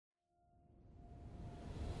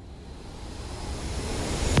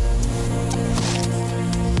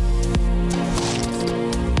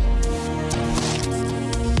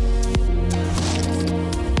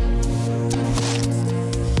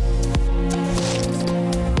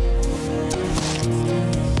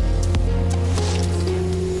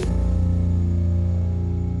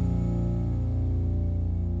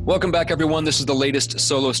Welcome back, everyone. This is the latest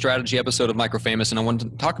solo strategy episode of Microfamous, and I want to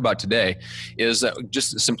talk about today is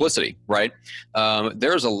just simplicity, right?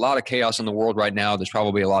 There's a lot of chaos in the world right now. There's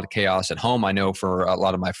probably a lot of chaos at home. I know for a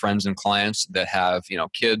lot of my friends and clients that have,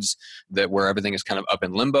 kids where everything is kind of up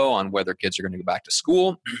in limbo on whether kids are going to go back to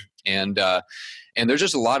school, and there's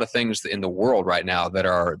just a lot of things in the world right now that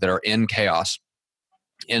are in chaos.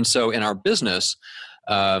 And so, in our business,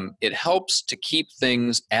 it helps to keep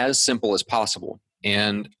things as simple as possible.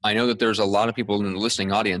 And I know that there's a lot of people in the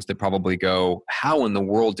listening audience that probably go, how in the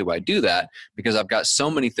world do I do that? Because I've got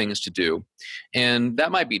so many things to do. And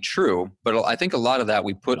that might be true, but I think a lot of that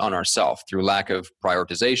we put on ourselves through lack of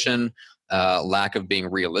prioritization, lack of being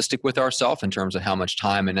realistic with ourselves in terms of how much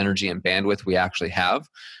time and energy and bandwidth we actually have.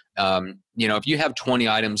 If you have 20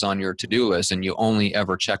 items on your to-do list and you only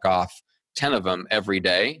ever check off 10 of them every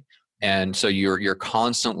day, and so you're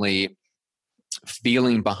constantly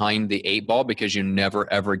feeling behind the 8 ball because you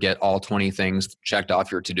never ever get all 20 things checked off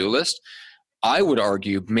your to-do list, I would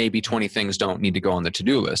argue maybe 20 things don't need to go on the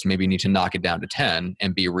to-do list. Maybe you need to knock it down to 10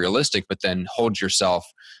 and be realistic, but then hold yourself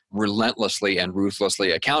relentlessly and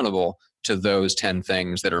ruthlessly accountable to those 10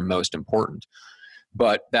 things that are most important.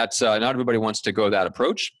 But that's not everybody wants to go that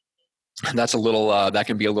approach. That's a little that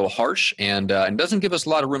can be a little harsh and doesn't give us a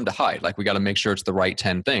lot of room to hide. Like, we got to make sure it's the right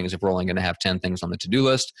 10 things if we're only going to have 10 things on the to-do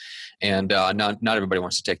list, and not everybody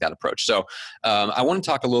wants to take that approach. So I want to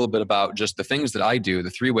talk a little bit about just the things that I do,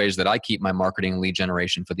 the 3 ways that I keep my marketing lead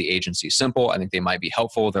generation for the agency simple. I think they might be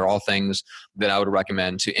helpful. They're all things that I would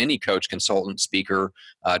recommend to any coach, consultant, speaker,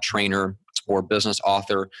 trainer, or business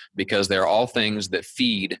author, because they're all things that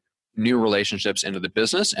feed new relationships into the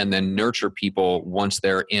business and then nurture people once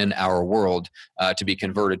they're in our world to be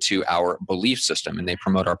converted to our belief system, and they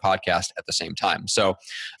promote our podcast at the same time. So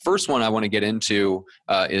first one I want to get into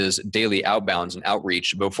is daily outbounds and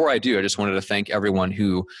outreach. Before I do, I just wanted to thank everyone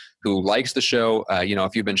who likes the show.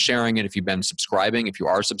 If you've been sharing it, if you've been subscribing, if you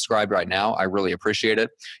are subscribed right now, I really appreciate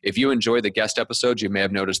it. If you enjoy the guest episodes, you may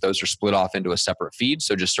have noticed those are split off into a separate feed.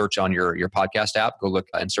 So just search on your podcast app, go look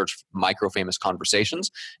and search Microfamous Conversations.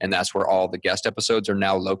 And that's where all the guest episodes are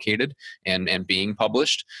now located and being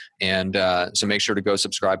published. And so make sure to go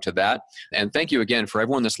subscribe to that. And thank you again for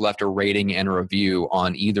everyone that's left a rating and a review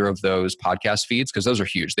on either of those podcast feeds, because those are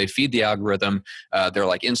huge. They feed the algorithm. They're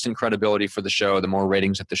like instant credibility for the show. The more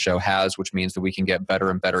ratings that the show has, which means that we can get better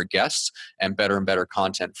and better guests and better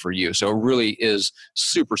content for you. So it really is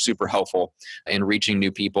super, super helpful in reaching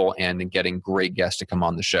new people and in getting great guests to come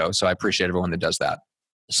on the show. So I appreciate everyone that does that.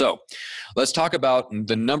 So let's talk about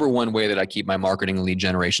the number one way that I keep my marketing and lead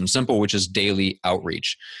generation simple, which is daily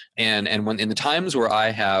outreach. And when in the times where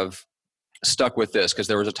I have stuck with this, because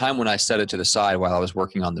there was a time when I set it to the side while I was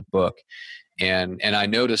working on the book, and I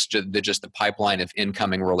noticed that just the pipeline of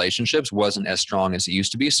incoming relationships wasn't as strong as it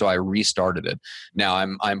used to be, so I restarted it. Now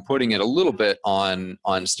I'm putting it a little bit on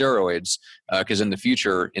steroids because in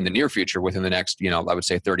the near future, within the next I would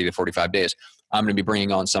say 30 to 45 days, I'm going to be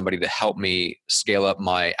bringing on somebody to help me scale up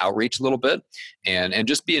my outreach a little bit and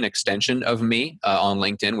just be an extension of me on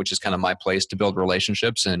LinkedIn, which is kind of my place to build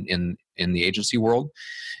relationships in the agency world.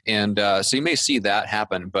 And so you may see that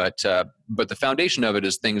happen, but the foundation of it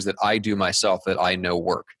is things that I do myself that I know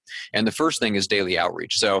work. And the first thing is daily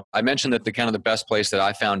outreach. So I mentioned that the best place that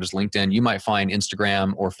I found is LinkedIn. You might find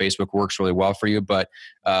Instagram or Facebook works really well for you, but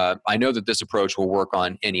I know that this approach will work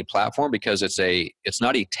on any platform because it's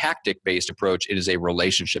not a tactic-based approach. It is a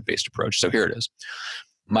relationship-based approach. So here it is.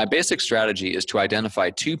 My basic strategy is to identify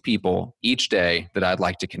 2 people each day that I'd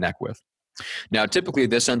like to connect with. Now, typically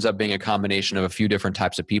this ends up being a combination of a few different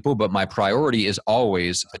types of people, but my priority is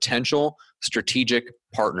always potential strategic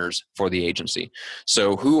partners for the agency.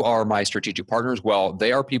 So who are my strategic partners? Well,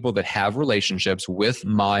 they are people that have relationships with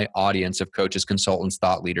my audience of coaches, consultants,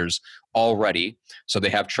 thought leaders already. So they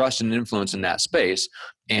have trust and influence in that space.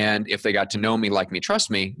 And if they got to know me, like me, trust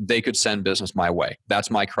me, they could send business my way. That's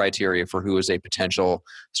my criteria for who is a potential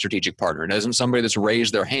strategic partner. It isn't somebody that's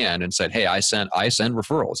raised their hand and said, hey, I send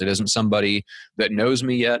referrals. It isn't somebody that knows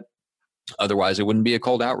me yet. Otherwise, it wouldn't be a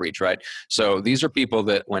cold outreach, right? So these are people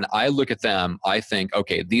that when I look at them, I think,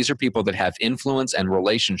 okay, these are people that have influence and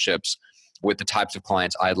relationships with the types of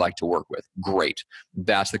clients I'd like to work with. Great.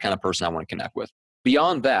 That's the kind of person I want to connect with.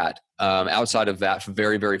 Beyond that, outside of that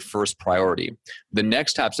very, very first priority. The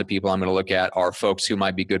next types of people I'm going to look at are folks who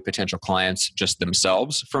might be good potential clients just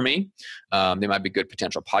themselves for me. They might be good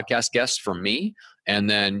potential podcast guests for me. And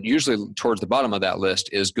then usually towards the bottom of that list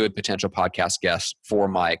is good potential podcast guests for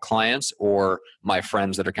my clients or my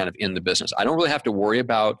friends that are kind of in the business. I don't really have to worry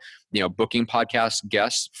about, booking podcast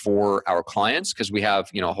guests for our clients because we have,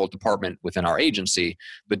 a whole department within our agency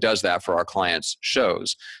that does that for our clients'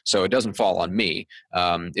 shows. So it doesn't fall on me.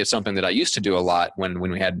 It's something that I used to do a lot when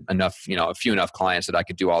we had enough, a few enough clients that I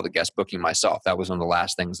could do all the guest booking myself. That was one of the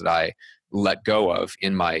last things that I let go of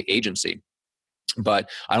in my agency. But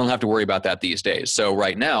I don't have to worry about that these days. So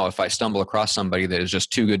right now, if I stumble across somebody that is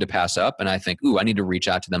just too good to pass up and I think, I need to reach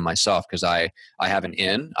out to them myself because I have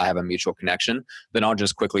I have a mutual connection, then I'll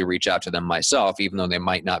just quickly reach out to them myself, even though they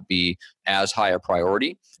might not be as high a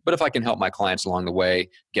priority. But if I can help my clients along the way,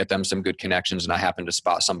 get them some good connections, and I happen to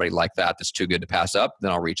spot somebody like that that's too good to pass up,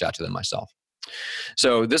 then I'll reach out to them myself.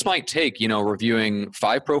 So this might take, reviewing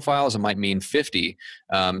 5 profiles. It might mean 50.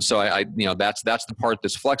 So I that's the part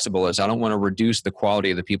that's flexible is I don't want to reduce the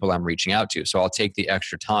quality of the people I'm reaching out to. So I'll take the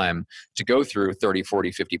extra time to go through 30,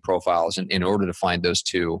 40, 50 profiles in order to find those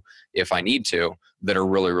 2, if I need to, that are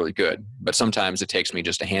really, really good. But sometimes it takes me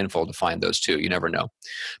just a handful to find those 2. You never know.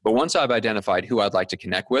 But once I've identified who I'd like to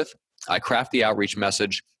connect with, I craft the outreach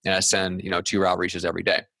message and I send, 2 outreaches every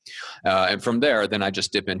day. And from there, then I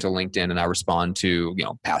just dip into LinkedIn and I respond to,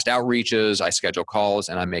 past outreaches, I schedule calls,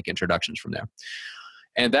 and I make introductions from there.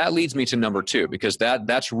 And that leads me to number 2, because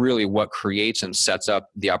that's really what creates and sets up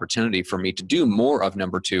the opportunity for me to do more of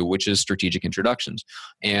number 2, which is strategic introductions.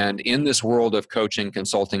 And in this world of coaching,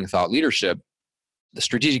 consulting, thought leadership, the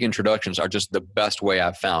strategic introductions are just the best way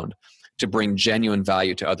I've found to bring genuine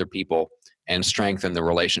value to other people and strengthen the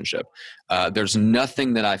relationship. There's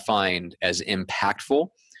nothing that I find as impactful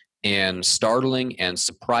and startling and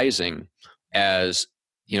surprising as,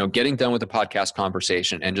 getting done with a podcast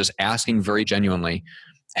conversation and just asking very genuinely,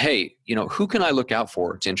 hey, who can I look out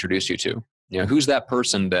for to introduce you to? Who's that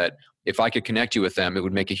person that if I could connect you with them, it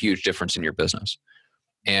would make a huge difference in your business?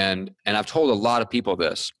 And I've told a lot of people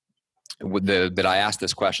this, that I ask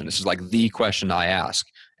this question. This is like the question I ask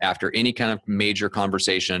after any kind of major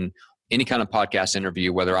conversation, any kind of podcast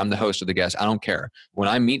interview, whether I'm the host or the guest, I don't care. When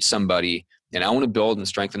I meet somebody and I want to build and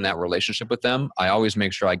strengthen that relationship with them, I always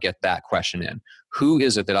make sure I get that question in. Who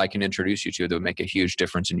is it that I can introduce you to that would make a huge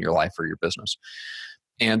difference in your life or your business?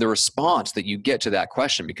 And the response that you get to that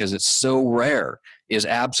question, because it's so rare, is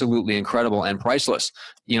absolutely incredible and priceless.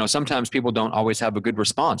 Sometimes people don't always have a good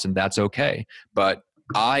response, and that's okay. But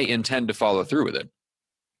I intend to follow through with it.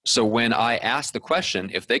 So when I ask the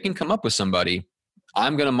question, if they can come up with somebody,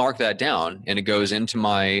 I'm going to mark that down, and it goes into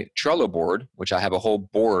my Trello board, which I have a whole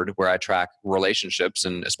board where I track relationships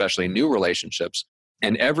and especially new relationships.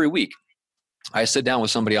 And every week I sit down with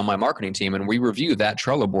somebody on my marketing team and we review that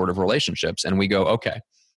Trello board of relationships, and we go, okay,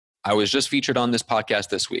 I was just featured on this podcast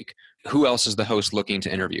this week. Who else is the host looking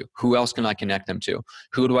to interview? Who else can I connect them to?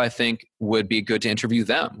 Who do I think would be good to interview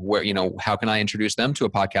them? Where, how can I introduce them to a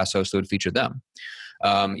podcast host that would feature them?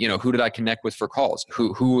 Who did I connect with for calls?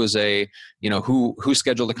 Who was who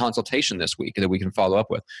scheduled a consultation this week that we can follow up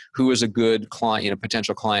with? Who is a good client,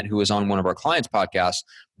 potential client who is on one of our clients' podcasts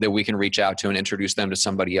that we can reach out to and introduce them to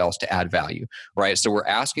somebody else to add value, right? So we're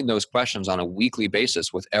asking those questions on a weekly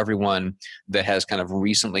basis with everyone that has kind of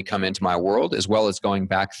recently come into my world, as well as going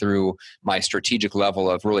back through my strategic level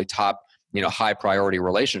of really top, high priority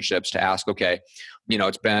relationships to ask, okay,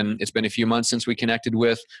 it's been a few months since we connected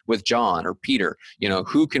with John or Peter.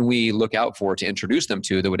 Who can we look out for to introduce them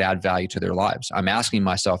to that would add value to their lives? I'm asking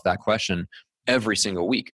myself that question every single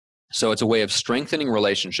week. So it's a way of strengthening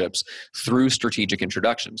relationships through strategic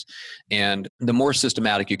introductions. And the more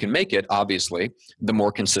systematic you can make it, obviously, the more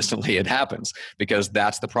consistently it happens, because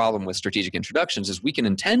that's the problem with strategic introductions is we can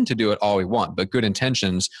intend to do it all we want, but good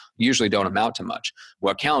intentions usually don't amount to much.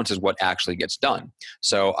 What counts is what actually gets done.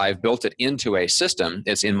 So I've built it into a system.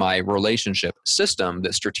 It's in my relationship system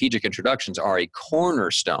that strategic introductions are a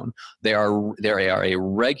cornerstone. They are a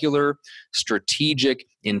regular, strategic,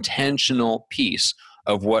 intentional piece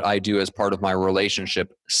of what I do as part of my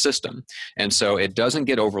relationship system. And so it doesn't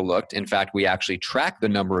get overlooked. In fact, we actually track the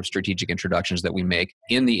number of strategic introductions that we make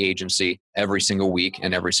in the agency every single week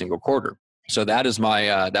and every single quarter. So that is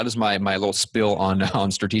my little spill on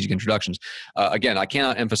strategic introductions. Again, I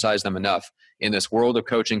cannot emphasize them enough. In this world of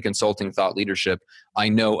coaching, consulting, thought leadership, I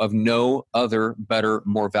know of no other better,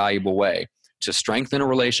 more valuable way to strengthen a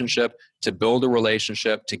relationship, to build a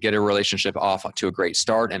relationship, to get a relationship off to a great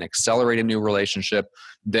start and accelerate a new relationship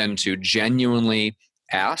than to genuinely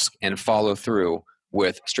ask and follow through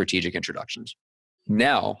with strategic introductions.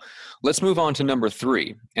 Now, let's move on to number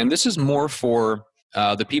 3. And this is more for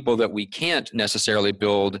the people that we can't necessarily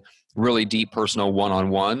build really deep personal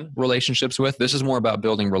one-on-one relationships with. This is more about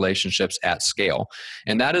building relationships at scale.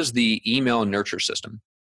 And that is the email nurture system.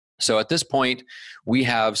 So at this point, we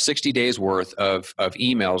have 60 days worth of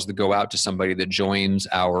emails that go out to somebody that joins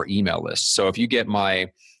our email list. So if you get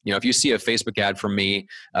if you see a Facebook ad from me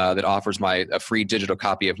that offers a free digital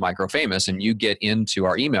copy of MicroFamous and you get into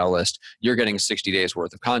our email list, you're getting 60 days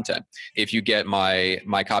worth of content. If you get my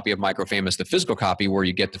copy of MicroFamous, the physical copy, where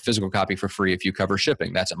you get the physical copy for free if you cover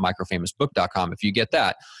shipping, that's at microfamousbook.com. If you get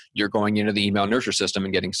that, you're going into the email nurture system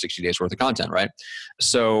and getting 60 days worth of content, right?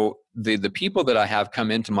 So the people that I have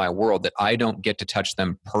come into my world that I don't get to touch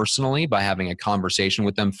them personally by having a conversation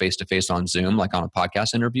with them face-to-face on Zoom, like on a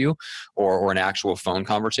podcast interview or an actual phone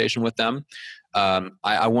conversation with them,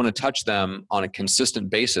 I want to touch them on a consistent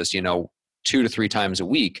basis, 2 to 3 times a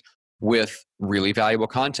week with really valuable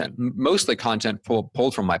content, mostly content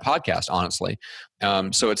pulled from my podcast, honestly.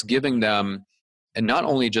 So it's giving them, and not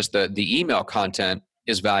only just the email content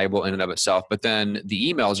is valuable in and of itself, but then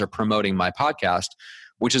the emails are promoting my podcast,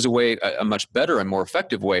 which is a much better and more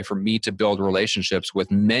effective way for me to build relationships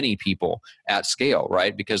with many people at scale,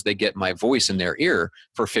 right? Because they get my voice in their ear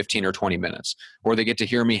for 15 or 20 minutes, or they get to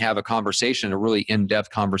hear me have a conversation, a really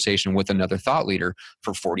in-depth conversation with another thought leader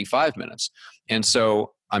for 45 minutes. And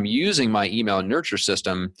so I'm using my email nurture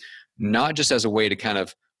system not just as a way to kind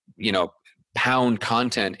of, pound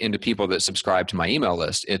content into people that subscribe to my email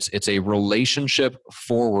list. It's a relationship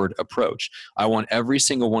forward approach. I want every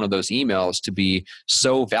single one of those emails to be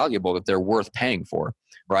so valuable that they're worth paying for,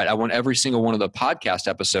 right? I want every single one of the podcast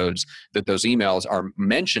episodes that those emails are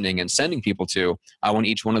mentioning and sending people to, I want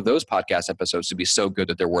each one of those podcast episodes to be so good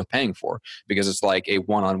that they're worth paying for, because it's like a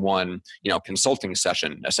one-on-one, consulting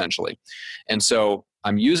session essentially. And so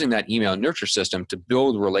I'm using that email nurture system to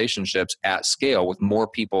build relationships at scale with more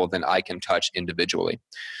people than I can touch individually.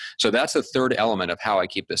 So that's the third element of how I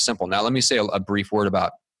keep this simple. Now, let me say a brief word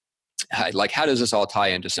about how does this all tie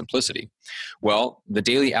into simplicity? Well, the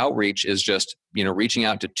daily outreach is just, reaching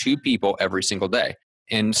out to 2 people every single day.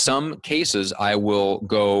 In some cases, I will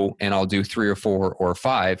go and I'll do 3 or 4 or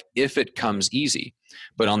 5 if it comes easy.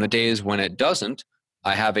 But on the days when it doesn't,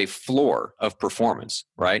 I have a floor of performance,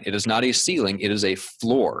 right? It is not a ceiling, it is a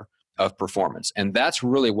floor of performance. And that's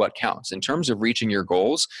really what counts. In terms of reaching your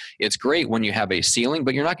goals, it's great when you have a ceiling,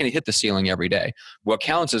 but you're not going to hit the ceiling every day. What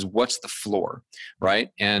counts is what's the floor, right?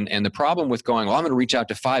 And the problem with going, I'm going to reach out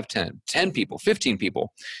to 5, 10 people, 15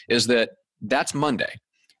 people, is that's Monday.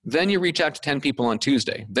 Then you reach out to 10 people on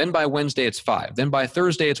Tuesday. Then by Wednesday, it's 5. Then by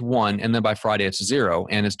Thursday, it's 1. And then by Friday, it's 0.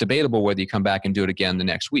 And it's debatable whether you come back and do it again the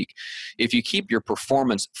next week. If you keep your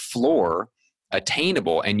performance floor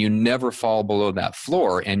attainable and you never fall below that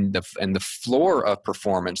floor, and the floor of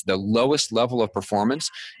performance, the lowest level of performance,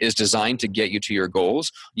 is designed to get you to your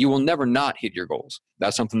goals, you will never not hit your goals.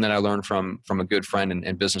 That's something that I learned from a good friend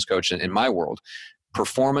and business coach in my world.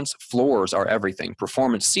 Performance floors are everything.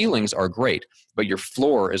 Performance ceilings are great, but your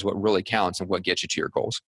floor is what really counts and what gets you to your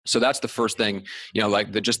goals. So that's the first thing,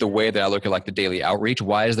 just the way that I look at the daily outreach.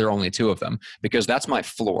 Why is there only 2 of them? Because that's my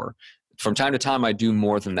floor. From time to time, I do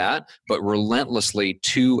more than that, but relentlessly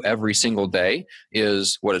 2 every single day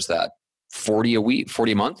is, what is that? 40 a week,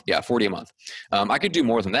 40 a month? Yeah, 40 a month. I could do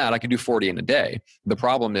more than that. I could do 40 in a day. The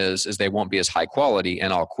problem is they won't be as high quality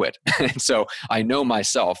and I'll quit. And so I know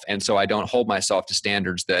myself. And so I don't hold myself to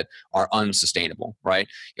standards that are unsustainable, right?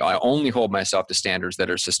 I only hold myself to standards that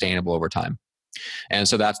are sustainable over time. And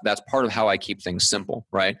so that's part of how I keep things simple,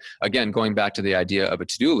 right? Again, going back to the idea of a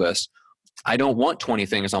to-do list, I don't want 20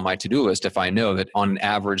 things on my to-do list if I know that on an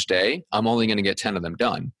average day, I'm only going to get 10 of them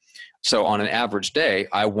done. So on an average day,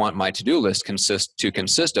 I want my to-do list to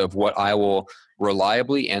consist of what I will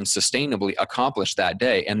reliably and sustainably accomplish that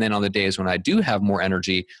day. And then on the days when I do have more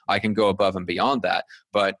energy, I can go above and beyond that.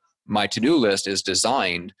 But my to-do list is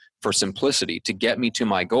designed for simplicity, to get me to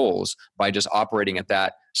my goals by just operating at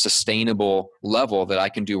that sustainable level that I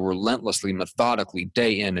can do relentlessly, methodically,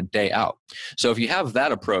 day in and day out. So if you have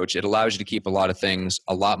that approach, it allows you to keep a lot of things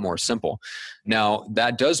a lot more simple. Now,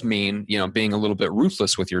 that does mean, being a little bit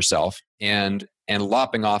ruthless with yourself and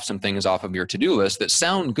lopping off some things off of your to-do list that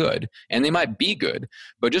sound good, and they might be good,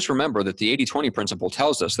 but just remember that the 80-20 principle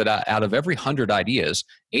tells us that out of every 100 ideas,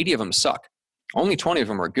 80 of them suck. Only 20 of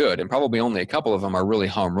them are good, and probably only a couple of them are really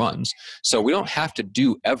home runs. So we don't have to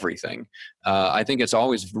do everything. I think it's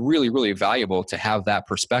always really, really valuable to have that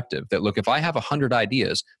perspective that, look, if I have 100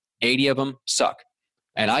 ideas, 80 of them suck.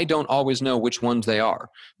 And I don't always know which ones they are.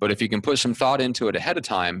 But if you can put some thought into it ahead of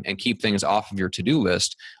time and keep things off of your to-do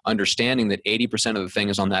list, understanding that 80% of the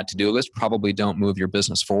things on that to-do list probably don't move your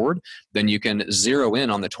business forward, then you can zero in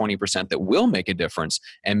on the 20% that will make a difference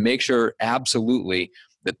and make sure absolutely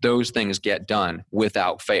that those things get done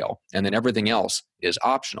without fail. And then everything else is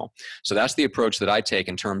optional. So that's the approach that I take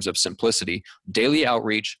in terms of simplicity: daily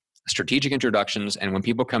outreach, strategic introductions, and when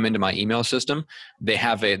people come into my email system, they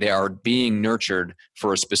are being nurtured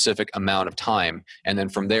for a specific amount of time, and then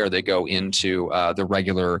from there they go into the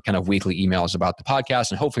regular kind of weekly emails about the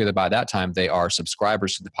podcast, and hopefully by that time they are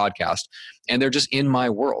subscribers to the podcast, and they're just in my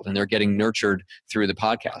world and they're getting nurtured through the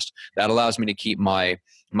podcast. That allows me to keep my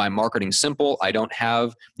marketing simple. I don't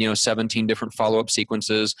have 17 different follow-up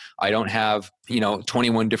sequences. I don't have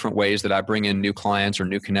 21 different ways that I bring in new clients or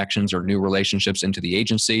new connections or new relationships into the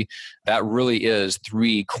agency. That really is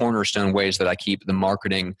 3 cornerstone ways that I keep the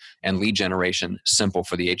marketing and lead generation simple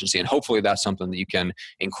for the agency. And hopefully that's something that you can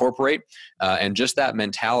incorporate. And just that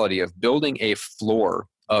mentality of building a floor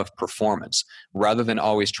of performance rather than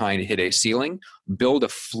always trying to hit a ceiling. Build a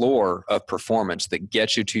floor of performance that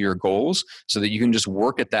gets you to your goals so that you can just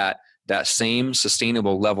work at that same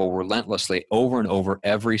sustainable level relentlessly over and over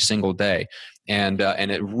every single day. And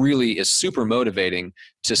it really is super motivating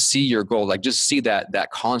to see your goal, like just see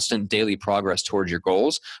that constant daily progress towards your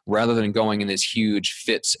goals, rather than going in these huge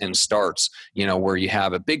fits and starts, where you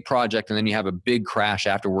have a big project and then you have a big crash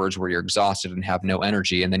afterwards where you're exhausted and have no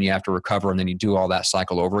energy, and then you have to recover and then you do all that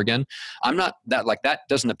cycle over again. I'm not that, like, that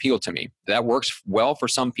doesn't appeal to me. That works well for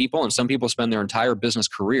some people, and some people spend their entire business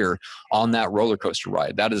career on that roller coaster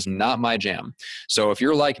ride. That is not my jam. So if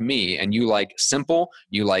you're like me and you like simple,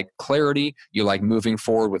 you like clarity, you like moving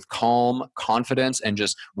forward with calm confidence and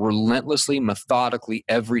just relentlessly, methodically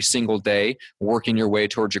every single day working your way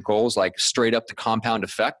towards your goals, like straight up the compound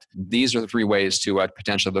effect, these are the 3 ways to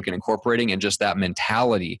potentially look at incorporating. And just that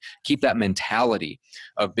mentality, keep that mentality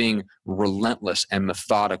of being relentless and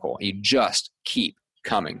methodical. You just keep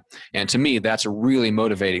coming. And to me, that's really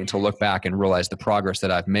motivating to look back and realize the progress that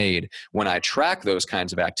I've made when I track those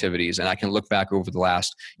kinds of activities. And I can look back over the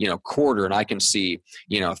last, quarter, and I can see,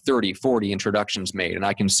 30, 40 introductions made. And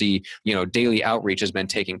I can see, daily outreach has been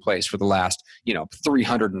taking place for the last,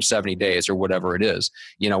 370 days or whatever it is.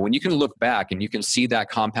 When you can look back and you can see that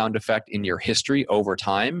compound effect in your history over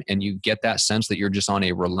time, and you get that sense that you're just on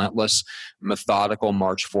a relentless, methodical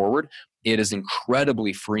march forward, it is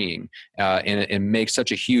incredibly freeing, and it makes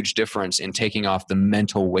such a huge difference in taking off the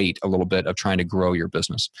mental weight a little bit of trying to grow your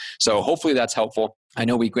business. So hopefully that's helpful. I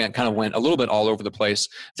know we kind of went a little bit all over the place.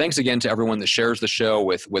 Thanks again to everyone that shares the show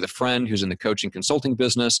with a friend who's in the coaching consulting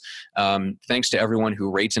business. Thanks to everyone who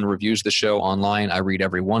rates and reviews the show online. I read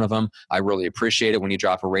every one of them. I really appreciate it when you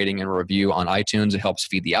drop a rating and a review on iTunes. It helps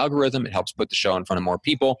feed the algorithm. It helps put the show in front of more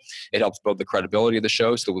people. It helps build the credibility of the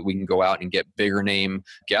show so that we can go out and get bigger name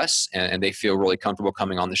guests, and they feel really comfortable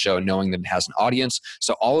coming on the show knowing that it has an audience.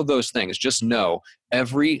 So all of those things, just know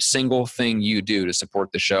every single thing you do to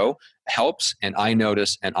support the show helps, and I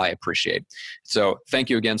notice and I appreciate. So thank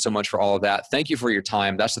you again so much for all of that. Thank you for your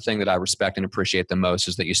time. That's the thing that I respect and appreciate the most,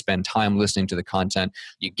 is that you spend time listening to the content,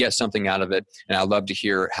 you get something out of it, and I love to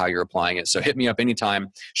hear how you're applying it. So hit me up anytime,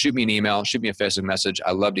 shoot me an email, shoot me a Facebook message.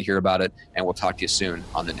 I love to hear about it, and we'll talk to you soon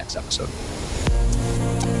on the next episode.